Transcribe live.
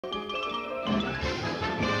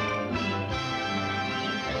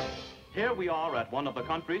Here we are at one of the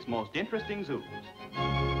country's most interesting zoos.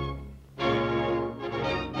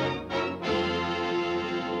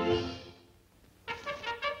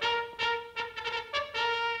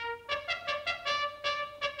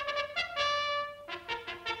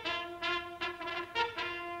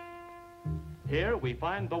 Here we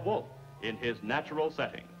find the wolf in his natural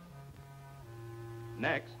setting.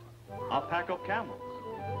 Next, a pack of camels.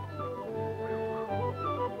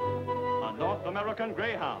 A North American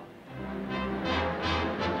greyhound.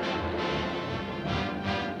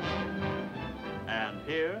 And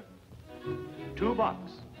here, 2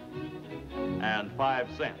 bucks and 5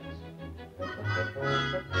 cents.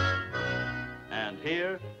 And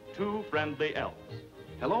here, 2 friendly elves.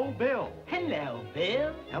 Hello, Bill. Hello,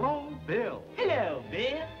 Bill. Hello, Bill. Hello,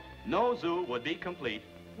 Bill. No zoo would be complete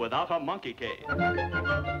without a monkey cage.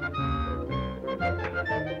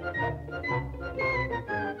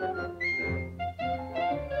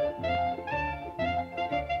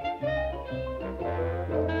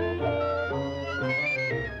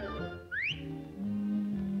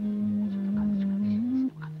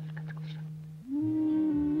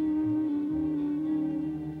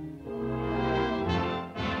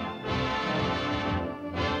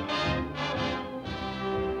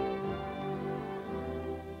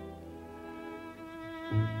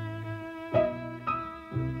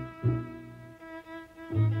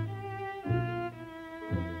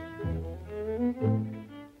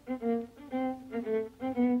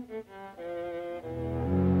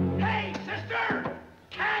 Hey, sister!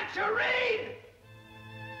 Can't you read?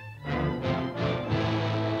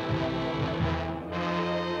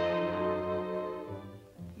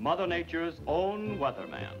 Mother Nature's own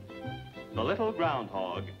weatherman, the little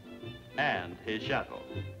groundhog, and his shadow.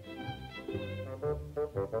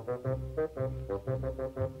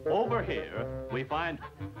 Over here, we find...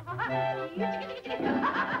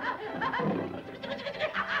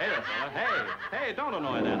 Hey there, fella. Hey, don't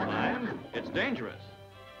annoy that lion. It's dangerous.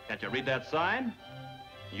 Can't you read that sign?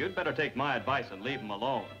 You'd better take my advice and leave him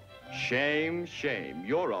alone. Shame, shame.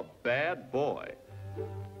 You're a bad boy.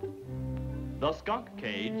 The skunk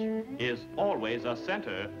cage is always a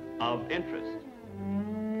center of interest.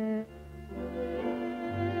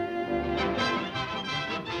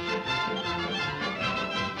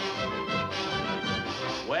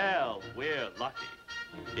 Well, we're lucky.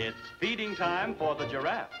 It's feeding time for the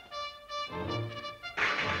giraffe.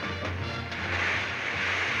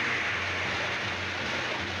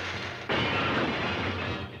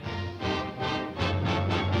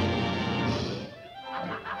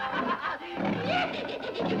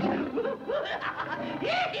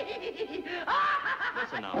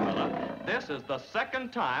 Listen now, fella. This is the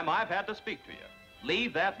second time I've had to speak to you.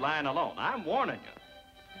 Leave that lion alone. I'm warning you.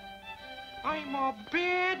 I'm a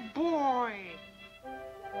bad boy.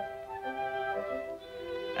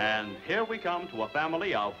 And here we come to a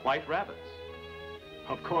family of white rabbits.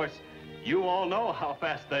 Of course, you all know how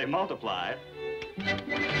fast they multiply.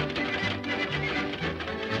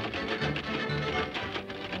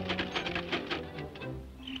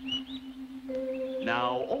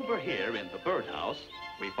 Now, over here in the birdhouse,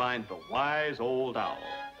 we find the wise old owl.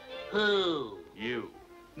 Who? You.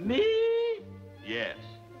 Me? Yes.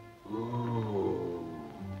 Ooh.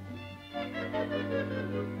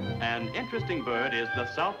 An interesting bird is the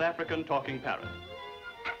South African talking parrot.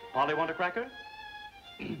 Polly, want a cracker?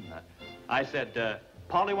 I said,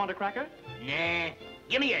 Polly, want a cracker? Nah,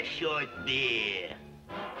 give me a short beer.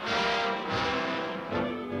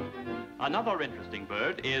 Another interesting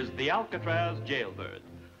bird is the Alcatraz jailbird.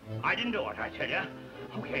 I didn't do it, I tell you.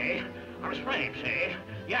 Okay, I was framed, see?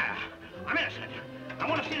 Yeah, I'm innocent. I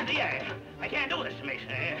want to see the DA. They can't do this to me,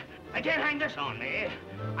 see? They can't hang this on me.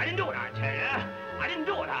 I didn't do it, I tell you. I didn't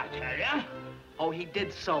do it, I tell you. Oh, he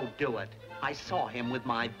did so do it. I saw him with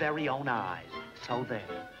my very own eyes. So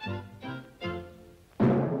there.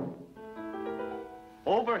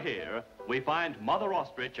 Over here, we find Mother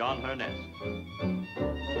Ostrich on her nest.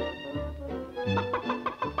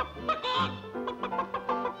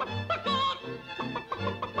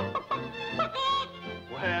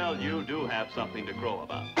 Well, you do have something to crow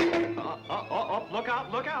about. Look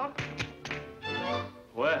out, look out.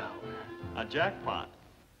 Well, a jackpot.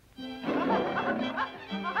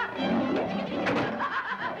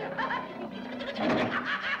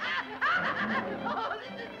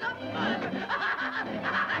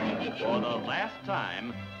 For the last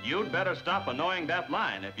time, you'd better stop annoying that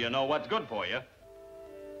lion if you know what's good for you.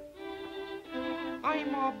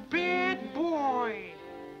 I'm a bad boy.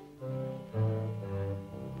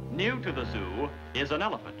 New to the zoo is an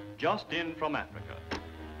elephant just in from Africa.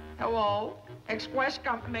 Hello, Express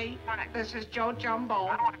Company. This is Joe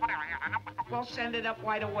Jumbo. We'll send it up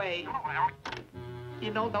right away.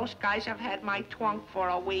 You know, those guys have had my trunk for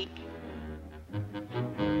a week.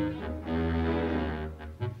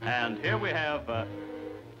 And here we have,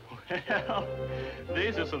 well,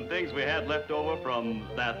 these are some things we had left over from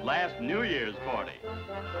that last New Year's party.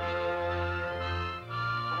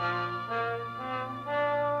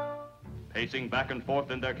 Pacing back and forth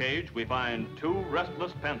in their cage, we find two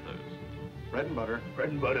restless panthers. Bread and butter. Bread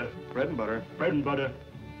and butter. Bread and butter. Bread and butter.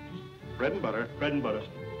 Bread and butter. Bread and butter.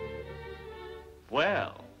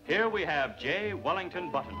 Well, here we have J. Wellington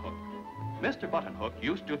Buttonhook. Mr. Buttonhook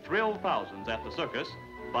used to thrill thousands at the circus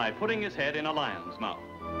by putting his head in a lion's mouth.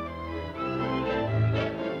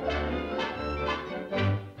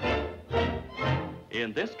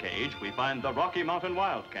 In this cage, we find the Rocky Mountain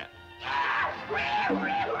Wildcat.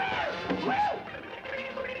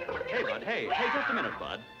 Hey, Bud, hey, just a minute,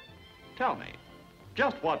 Bud. Tell me,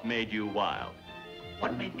 just what made you wild?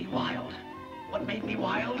 What made me wild? What made me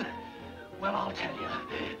wild? Well, I'll tell you.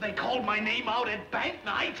 They called my name out at bank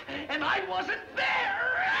night, and I wasn't there!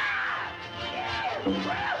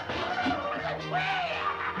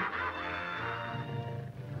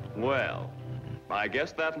 Well, I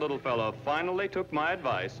guess that little fella finally took my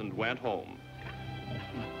advice and went home.